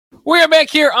We are back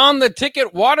here on the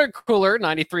Ticket Water Cooler,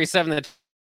 93.7 The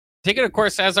Ticket. Of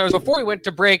course, as I was before we went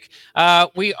to break,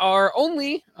 we are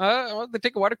only the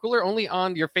Ticket Water Cooler only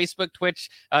on your Facebook, Twitch,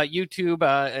 YouTube,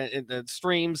 the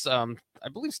streams. I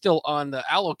believe still on the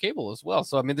Allo cable as well.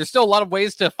 So I mean, there's still a lot of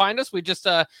ways to find us. We just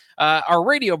our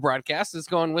radio broadcast is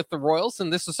going with the Royals,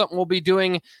 and this is something we'll be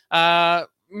doing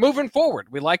moving forward.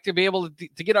 We like to be able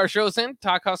to get our shows in,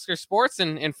 talk Husker sports,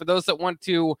 and for those that want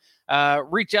to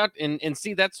reach out and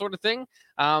see that sort of thing,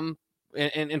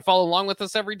 and follow along with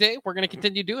us every day, we're going to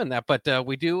continue doing that. But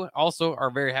we do also are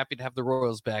very happy to have the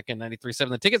Royals back in 93.7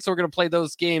 The Ticket, so we're going to play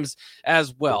those games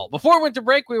as well. Before we went to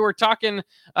break, we were talking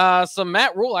some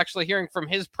Matt Rule, actually hearing from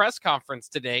his press conference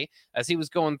today as he was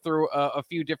going through a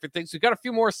few different things. We've got a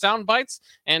few more sound bites,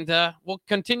 and we'll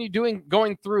continue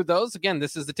going through those. Again,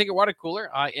 this is the Ticket Water Cooler.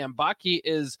 I am Bach. He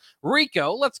is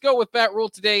Rico. Let's go with Matt Rule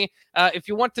today. If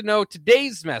you want to know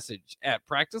today's message at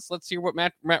practice, let's hear what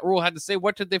Matt Rule had to say.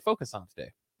 What did they focus on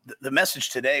today? The message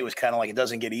today was kind of like, it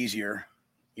doesn't get easier.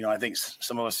 You know, I think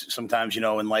some of us sometimes, you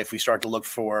know, in life, we start to look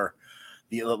for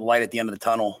the light at the end of the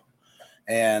tunnel.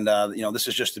 And, you know, this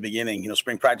is just the beginning. You know,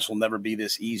 spring practice will never be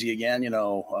this easy again. You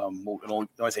know, when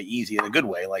I say easy in a good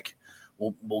way, like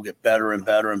we'll get better and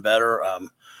better and better.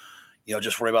 You know,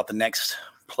 just worry about the next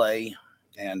play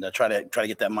and try to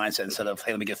get that mindset instead of,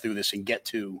 hey, let me get through this and get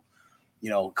to, you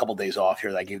know, a couple of days off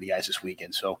here that I gave the guys this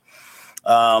weekend. So,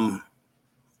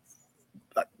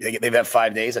 they've had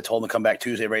 5 days. I told them to come back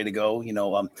Tuesday, ready to go. You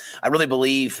know, I really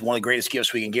believe one of the greatest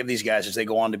gifts we can give these guys as they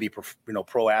go on to be,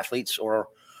 pro athletes or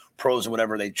pros and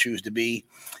whatever they choose to be,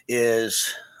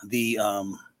 is the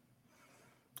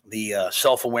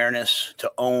self-awareness to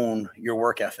own your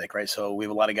work ethic, right? So we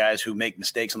have a lot of guys who make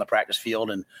mistakes on the practice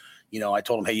field, and you know, I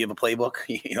told them, hey, you have a playbook,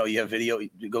 you know, you have video,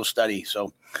 you go study.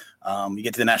 So you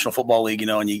get to the National Football League, you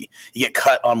know, and you get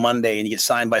cut on Monday and you get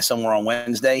signed by somewhere on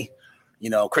Wednesday. You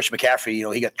know, Christian McCaffrey, you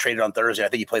know, he got traded on Thursday. I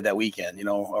think he played that weekend, you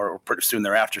know, or pretty soon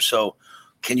thereafter. So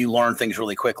can you learn things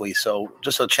really quickly? So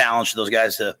just a challenge to those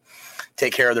guys to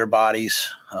take care of their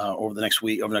bodies over the next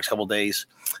week, over the next couple of days,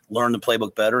 learn the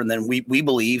playbook better. And then we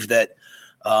believe that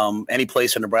any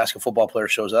place a Nebraska football player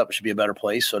shows up, it should be a better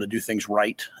place. So to do things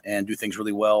right and do things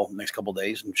really well the next couple of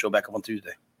days and show back up on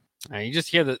Tuesday. You just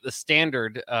hear the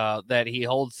standard that he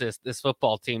holds this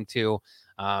football team to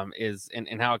is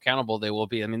and how accountable they will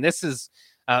be. I mean, this is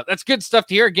that's good stuff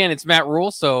to hear. Again, it's Matt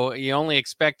Rule, so you only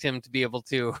expect him to be able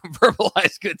to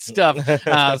verbalize good stuff.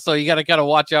 So you got to kind of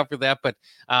watch out for that. But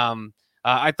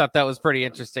I thought that was pretty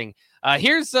interesting. I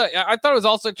thought it was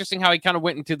also interesting how he kind of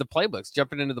went into the playbooks,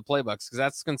 jumping into the playbooks, because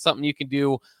that's something you can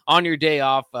do on your day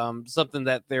off. Something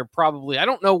that they're probably, I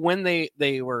don't know when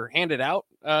they were handed out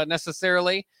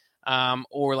necessarily.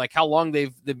 Or like how long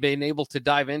they've been able to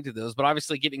dive into those, but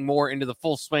obviously getting more into the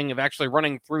full swing of actually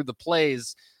running through the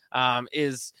plays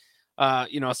is,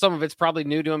 you know, some of it's probably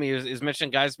new to him. He was mentioning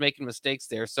guys making mistakes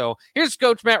there. So here's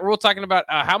Coach Matt Rule talking about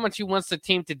how much he wants the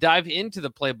team to dive into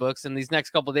the playbooks in these next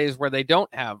couple of days where they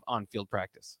don't have on-field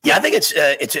practice. Yeah, I think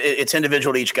it's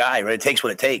individual to each guy, right? It takes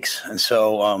what it takes. And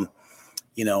so,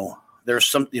 you know, there's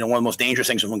some, you know, one of the most dangerous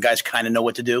things is when guys kind of know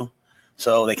what to do.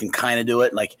 So they can kind of do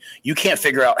it. Like you can't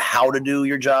figure out how to do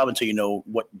your job until you know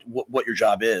what your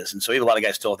job is. And so we have a lot of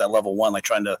guys still at that level one, like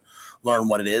trying to learn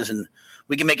what it is. And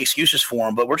we can make excuses for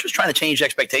them, but we're just trying to change the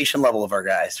expectation level of our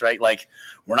guys, right? Like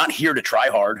we're not here to try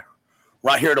hard.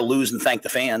 We're not here to lose and thank the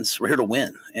fans. We're here to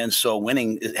win. And so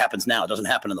winning, it happens now. It doesn't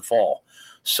happen in the fall.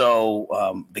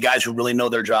 So the guys who really know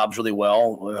their jobs really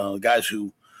well, guys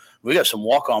who we got some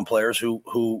walk-on players who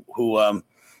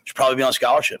should probably be on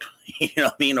scholarship, you know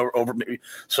what I mean?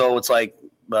 So it's like,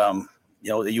 you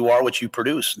know, you are what you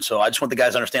produce. And so I just want the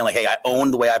guys to understand, like, hey, I own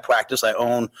the way I practice. I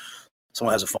own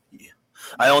someone has a phone.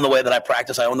 I own the way that I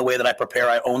practice. I own the way that I prepare.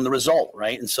 I own the result,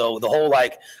 right? And so the whole,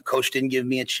 like, coach didn't give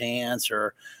me a chance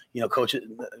or, you know, coach,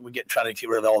 trying to get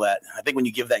rid of all that. I think when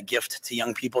you give that gift to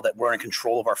young people that we're in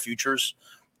control of our futures,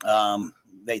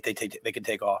 they can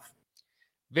take off.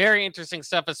 Very interesting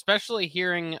stuff, especially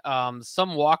hearing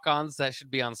some walk-ons that should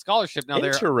be on scholarship. Now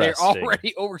they're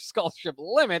already over scholarship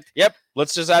limit. Yep.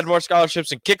 Let's just add more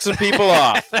scholarships and kick some people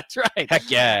off. That's right.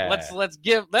 Heck yeah. Let's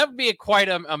give that would be quite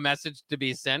a message to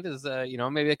be sent. Is you know,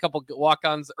 maybe a couple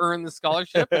walk-ons earn the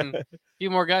scholarship and a few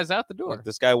more guys out the door. Look,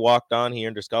 this guy walked on. He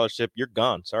earned a scholarship. You're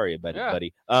gone. Sorry about it,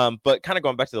 buddy. But kind of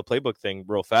going back to the playbook thing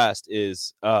real fast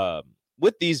is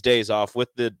with these days off, with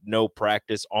the no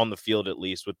practice on the field, at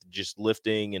least with just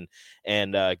lifting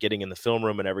and getting in the film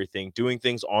room and everything, doing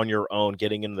things on your own,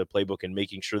 getting into the playbook and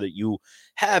making sure that you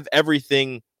have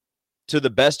everything to the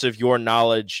best of your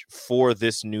knowledge for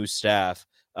this new staff.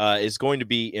 is going to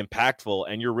be impactful,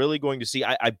 and you're really going to see.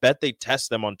 I bet they test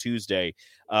them on Tuesday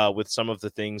with some of the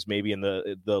things maybe in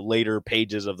the later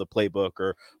pages of the playbook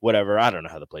or whatever. I don't know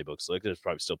how the playbooks look. There's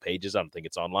probably still pages. I don't think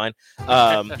it's online.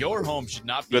 Your home should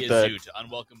not be a zoo to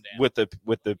unwelcome with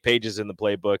the pages in the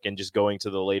playbook and just going to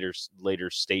the later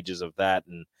stages of that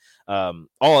and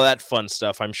all of that fun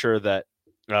stuff. I'm sure that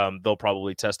they'll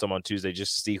probably test them on Tuesday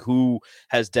just to see who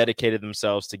has dedicated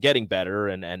themselves to getting better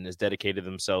and has dedicated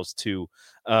themselves to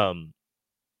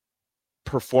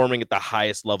performing at the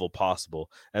highest level possible.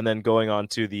 And then going on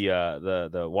to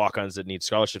the walk-ons that need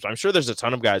scholarships. I'm sure there's a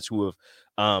ton of guys who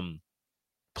have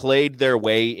played their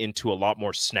way into a lot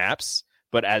more snaps.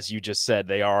 But as you just said,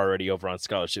 they are already over on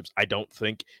scholarships. I don't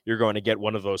think you're going to get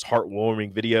one of those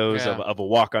heartwarming videos of a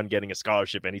walk-on getting a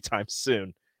scholarship anytime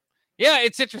soon. Yeah,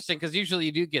 it's interesting because usually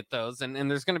you do get those, and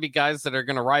there's going to be guys that are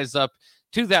going to rise up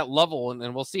to that level,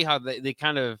 and we'll see how they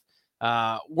kind of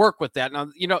work with that. Now,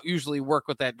 you don't usually work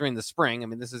with that during the spring. I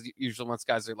mean, this is usually once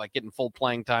guys are like getting full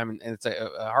playing time, and it's a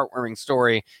heartwarming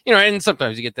story, and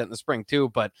sometimes you get that in the spring too,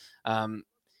 but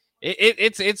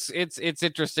it's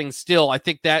interesting still. I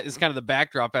think that is kind of the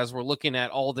backdrop as we're looking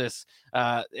at all this,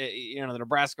 the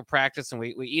Nebraska practice, and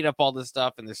we eat up all this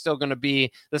stuff, and there's still going to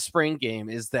be the spring game.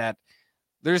 Is that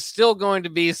there's still going to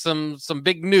be some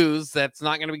big news that's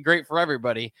not going to be great for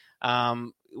everybody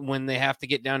when they have to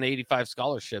get down to 85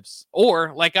 scholarships.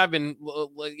 Or, like I've been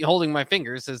holding my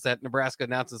fingers, is that Nebraska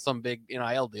announces some big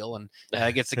NIL deal and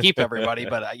gets to keep everybody.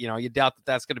 But, you doubt that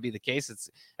that's going to be the case. It's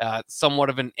somewhat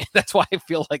of an – that's why I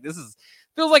feel like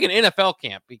feels like an NFL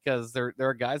camp, because there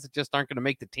are guys that just aren't going to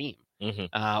make the team,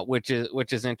 which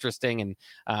is interesting.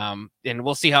 And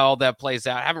we'll see how all that plays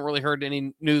out. I haven't really heard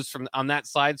any news on that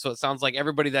side. So it sounds like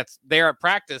everybody that's there at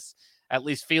practice at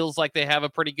least feels like they have a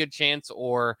pretty good chance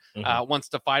or wants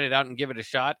to fight it out and give it a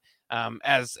shot.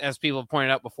 As people have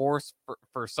pointed out before,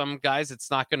 for some guys, it's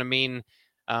not going to mean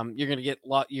you're going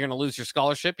to lose your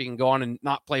scholarship. You can go on and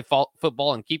not play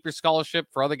football and keep your scholarship.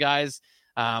 For other guys,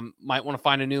 might want to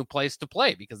find a new place to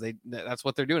play because that's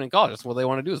what they're doing in college. That's what they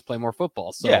want to do, is play more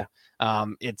football. So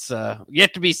it's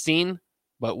yet to be seen,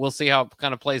 but we'll see how it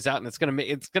kind of plays out. And it's going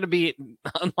to be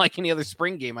unlike any other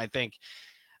spring game, I think,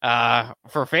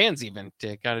 for fans even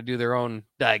to kind of do their own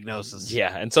diagnosis.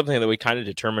 Yeah, and something that we kind of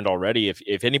determined already,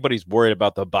 if anybody's worried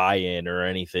about the buy-in or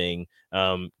anything,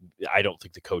 I don't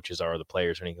think the coaches are, or the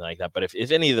players or anything like that, but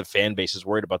if any of the fan base is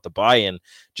worried about the buy-in,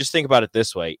 just think about it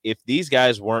this way. If these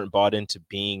guys weren't bought into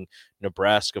being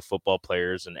Nebraska football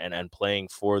players and playing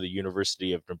for the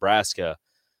University of Nebraska,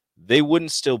 they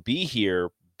wouldn't still be here,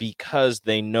 because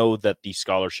they know that the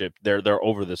scholarship, they're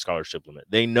over the scholarship limit.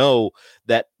 They know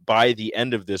that by the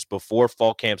end of this, before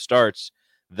fall camp starts,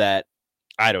 that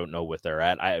I don't know what they're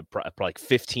at. Probably like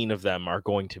 15 of them are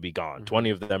going to be gone.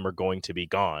 20 of them are going to be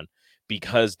gone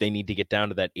because they need to get down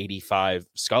to that 85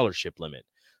 scholarship limit.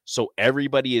 So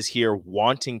everybody is here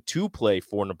wanting to play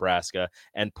for Nebraska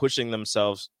and pushing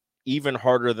themselves even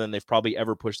harder than they've probably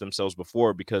ever pushed themselves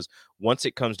before, because once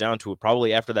it comes down to it,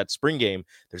 probably after that spring game,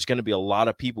 there's going to be a lot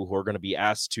of people who are going to be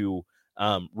asked to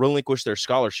relinquish their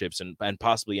scholarships and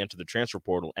possibly enter the transfer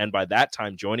portal. And by that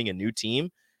time, joining a new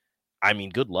team, I mean,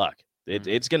 good luck.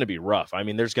 It's going to be rough. I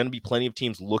mean, there's going to be plenty of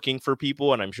teams looking for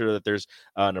people, and I'm sure that there's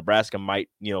Nebraska might,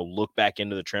 look back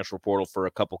into the transfer portal for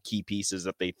a couple key pieces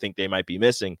that they think they might be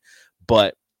missing.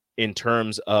 But in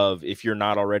terms of, if you're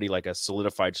not already like a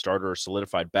solidified starter or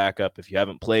solidified backup, if you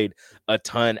haven't played a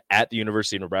ton at the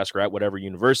University of Nebraska or at whatever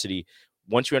university,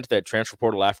 once you enter that transfer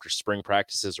portal after spring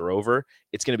practices are over,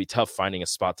 it's going to be tough finding a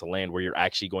spot to land where you're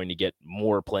actually going to get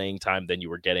more playing time than you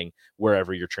were getting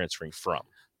wherever you're transferring from.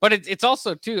 But it's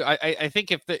also too, I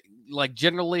think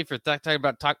generally, if you're talking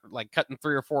about cutting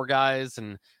 3 or 4 guys,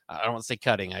 and I don't want to say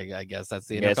cutting, I guess that's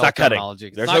the NFL it's not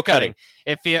terminology. Cutting. There's no cutting.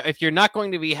 If you're not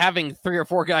going to be having 3 or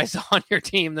 4 guys on your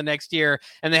team the next year,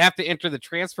 and they have to enter the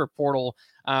transfer portal,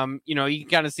 you can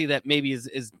kind of see that maybe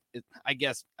is I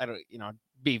guess, I don't,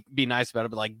 be nice about it,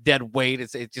 but like dead weight.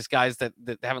 It's just guys that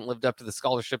haven't lived up to the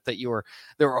scholarship that were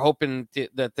hoping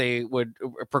that they would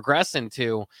progress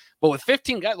into. But with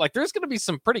 15 guys, like there's going to be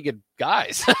some pretty good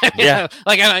guys. Yeah,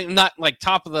 like I'm not like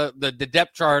top of the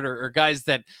depth chart or guys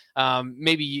that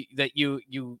maybe that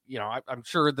I'm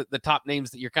sure that the top names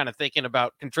that you're kind of thinking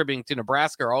about contributing to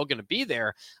Nebraska are all going to be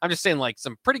there. I'm just saying like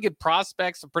some pretty good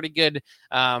prospects, some pretty good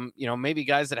maybe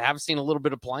guys that have seen a little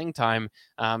bit of playing time.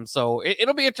 So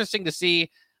it'll be interesting to see.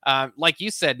 Like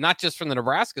you said, not just from the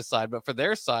Nebraska side, but for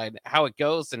their side, how it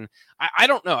goes. And I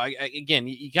don't know. Again,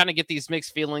 you kind of get these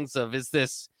mixed feelings of, is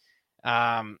this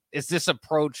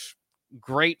approach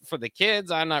great for the kids?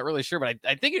 I'm not really sure, but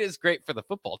I think it is great for the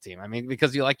football team. I mean,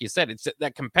 because like you said, it's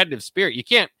that competitive spirit. You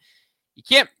you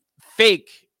can't fake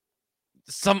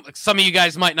some of you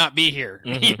guys might not be here.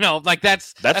 Like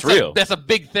that's real. That's a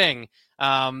big thing.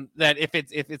 That if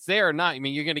it's there or not, I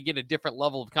mean, you're going to get a different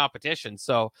level of competition.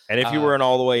 So, and if you weren't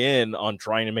all the way in on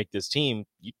trying to make this team,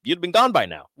 you'd been gone by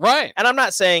now, right? And I'm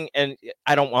not saying, and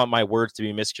I don't want my words to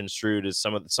be misconstrued as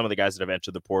some of the guys that have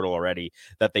entered the portal already,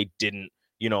 that they didn't,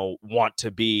 want to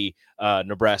be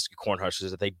Nebraska Cornhuskers,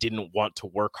 that they didn't want to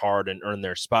work hard and earn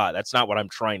their spot. That's not what I'm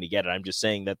trying to get at. I'm just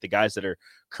saying that the guys that are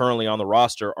currently on the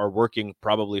roster are working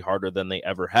probably harder than they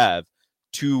ever have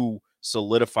to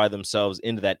solidify themselves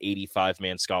into that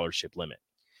 85-man scholarship limit.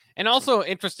 And also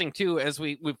interesting, too, as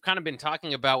we've kind of been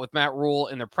talking about with Matt Rule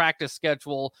and their practice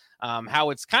schedule,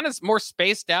 how it's kind of more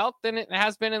spaced out than it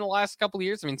has been in the last couple of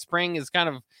years. I mean, spring is kind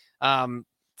of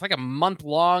it's like a month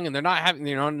long, and they're not having,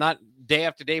 not day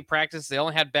after day practice. They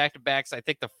only had back-to-backs. I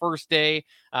think the first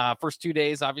 2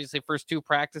 days, obviously first 2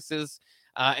 practices.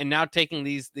 And now taking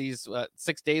these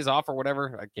 6 days off or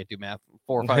whatever. I can't do math.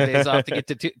 4 or 5 days off to get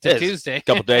to Tuesday. A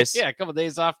couple days. Yeah, a couple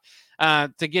days off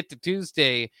to get to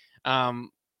Tuesday.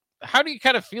 How do you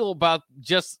kind of feel about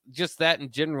just that in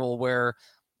general, where,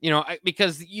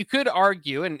 because you could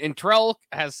argue, and Terrell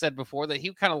has said before that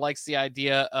he kind of likes the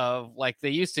idea of, like, they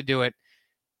used to do it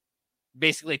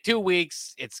basically 2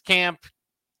 weeks. It's camp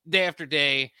day after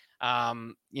day.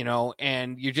 And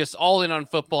you're just all in on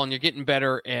football and you're getting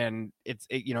better. And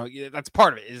that's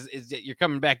part of it is that you're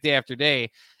coming back day after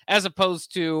day, as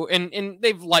opposed to, and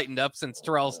they've lightened up since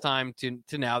Terrell's time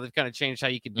to now. They've kind of changed how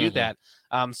you can do that.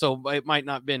 So it might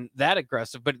not have been that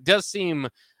aggressive, but it does seem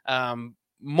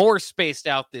more spaced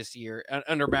out this year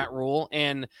under Matt Rule.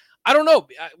 And I don't know,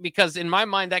 because in my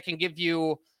mind, that can give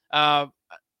you,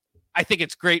 I think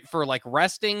it's great for, like,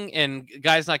 resting and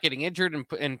guys not getting injured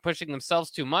and pushing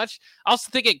themselves too much. I also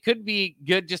think it could be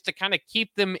good just to kind of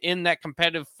keep them in that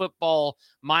competitive football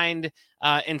mind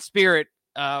and spirit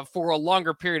for a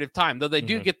longer period of time. Though they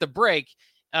do get the break,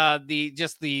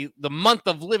 the month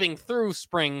of living through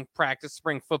spring practice,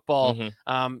 spring football,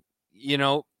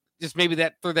 just maybe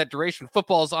that through that duration,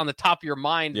 football is on the top of your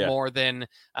mind more than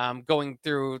going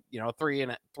through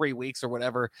 3 weeks or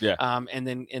whatever. And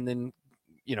then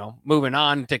moving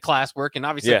on to classwork, and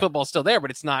obviously football's still there,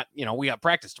 but it's not, we got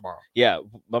practice tomorrow. Yeah.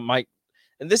 But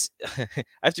and this, I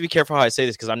have to be careful how I say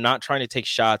this, because I'm not trying to take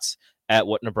shots at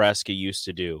what Nebraska used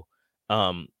to do.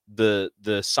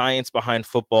 The science behind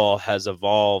football has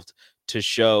evolved to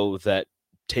show that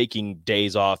taking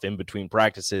days off in between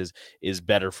practices is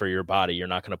better for your body. You're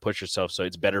not going to push yourself, so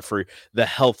it's better for the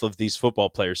health of these football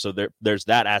players. So there's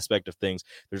that aspect of things.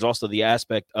 There's also the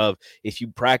aspect of, if you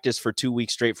practice for 2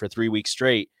 weeks straight, for 3 weeks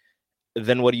straight,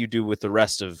 then what do you do with the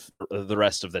rest of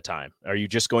the time? Are you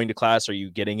just going to class? Are you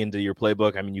getting into your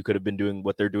playbook? I mean, you could have been doing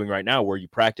what they're doing right now, where you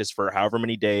practice for however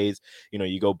many days,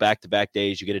 you go back-to-back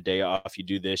days, you get a day off, you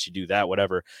do this, you do that,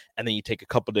 whatever. And then you take a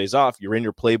couple of days off, you're in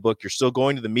your playbook, you're still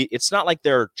going to the meet. It's not like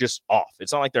they're just off.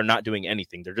 It's not like they're not doing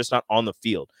anything. They're just not on the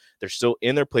field. They're still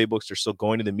in their playbooks. They're still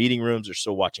going to the meeting rooms. They're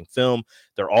still watching film.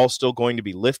 They're all still going to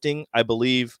be lifting, I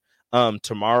believe,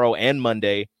 tomorrow and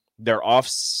Monday. They're off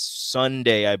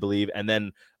Sunday, I believe. And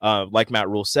then, like Matt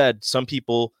Rule said, some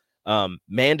people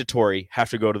mandatory have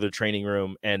to go to the training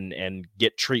room and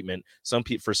get treatment.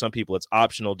 For some people, it's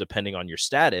optional depending on your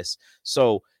status.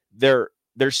 So they're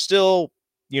still,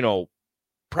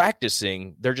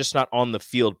 practicing. They're just not on the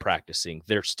field practicing.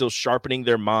 They're still sharpening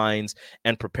their minds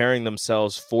and preparing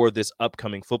themselves for this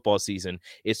upcoming football season.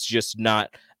 It's just not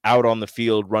out on the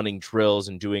field running drills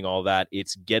and doing all that.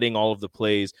 It's getting all of the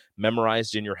plays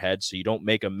memorized in your head so you don't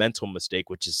make a mental mistake,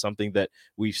 which is something that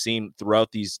we've seen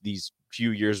throughout these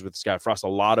few years with Scott Frost. A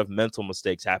lot of mental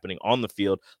mistakes happening on the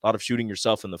field, a lot of shooting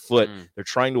yourself in the foot. They're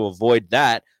trying to avoid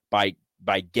that by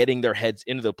getting their heads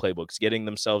into the playbooks, getting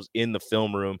themselves in the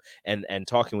film room and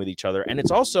talking with each other. And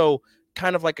it's also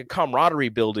kind of like a camaraderie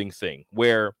building thing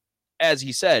where, as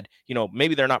he said,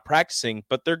 maybe they're not practicing,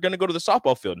 but they're going to go to the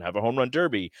softball field and have a home run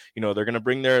derby. They're going to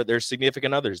bring their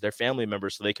significant others, their family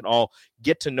members, so they can all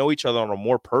get to know each other on a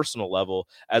more personal level,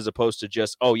 as opposed to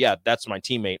just, oh yeah, that's my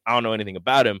teammate. I don't know anything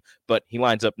about him, but he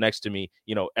lines up next to me,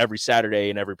 every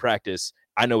Saturday and every practice.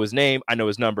 I know his name. I know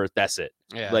his number. That's it.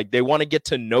 Yeah. Like, they want to get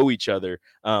to know each other,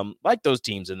 like those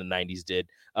teams in the 90s did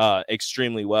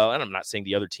extremely well. And I'm not saying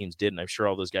the other teams did, and I'm sure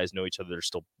all those guys know each other. They're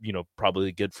still,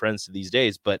 probably good friends to these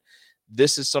days. But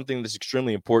this is something that's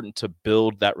extremely important to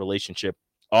build that relationship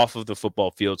off of the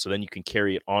football field, so then you can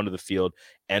carry it onto the field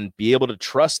and be able to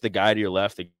trust the guy to your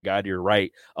left, the guy to your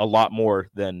right a lot more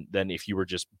than if you were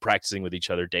just practicing with each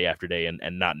other day after day and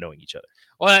not knowing each other.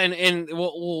 Well, and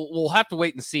we'll have to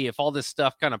wait and see if all this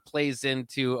stuff kind of plays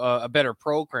into a better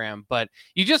program. But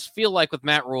you just feel like with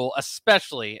Matt Rule,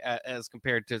 especially as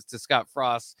compared to Scott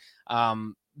Frost,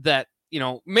 that, you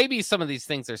know, maybe some of these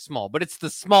things are small, but it's the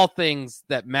small things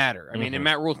that matter. I mean, and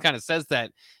Matt Rule kind of says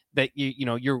that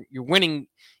you're winning.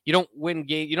 You don't win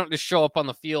game. You don't just show up on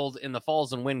the field in the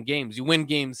falls and win games. You win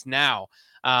games now.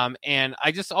 And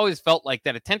I just always felt like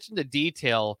that attention to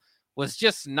detail was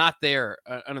just not there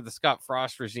under the Scott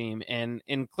Frost regime. And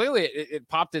clearly it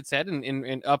popped its head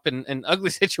and up in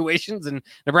ugly situations, and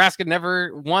Nebraska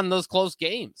never won those close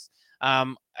games.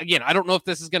 Again, I don't know if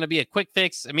this is going to be a quick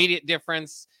fix, immediate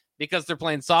difference, because they're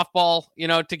playing softball, you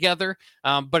know, together.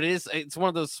 But it's one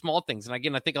of those small things. And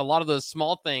again, I think a lot of those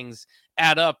small things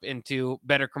add up into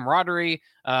better camaraderie,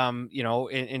 you know,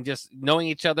 and just knowing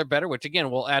each other better, which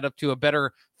again will add up to a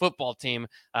better football team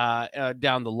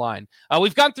down the line.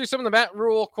 We've gone through some of the Matt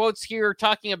Rule quotes here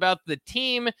talking about the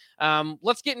team.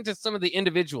 Let's get into some of the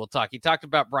individual talk. He talked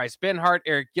about Bryce Benhart,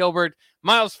 Eric Gilbert,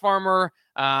 Miles Farmer,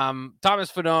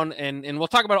 Thomas Fedone, and we'll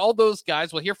talk about all those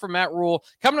guys. We'll hear from Matt Rule.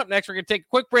 Coming up next, we're going to take a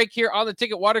quick break here on the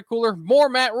Ticket Water Cooler. More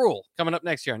Matt Rule coming up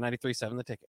next year on 93.7 The Ticket.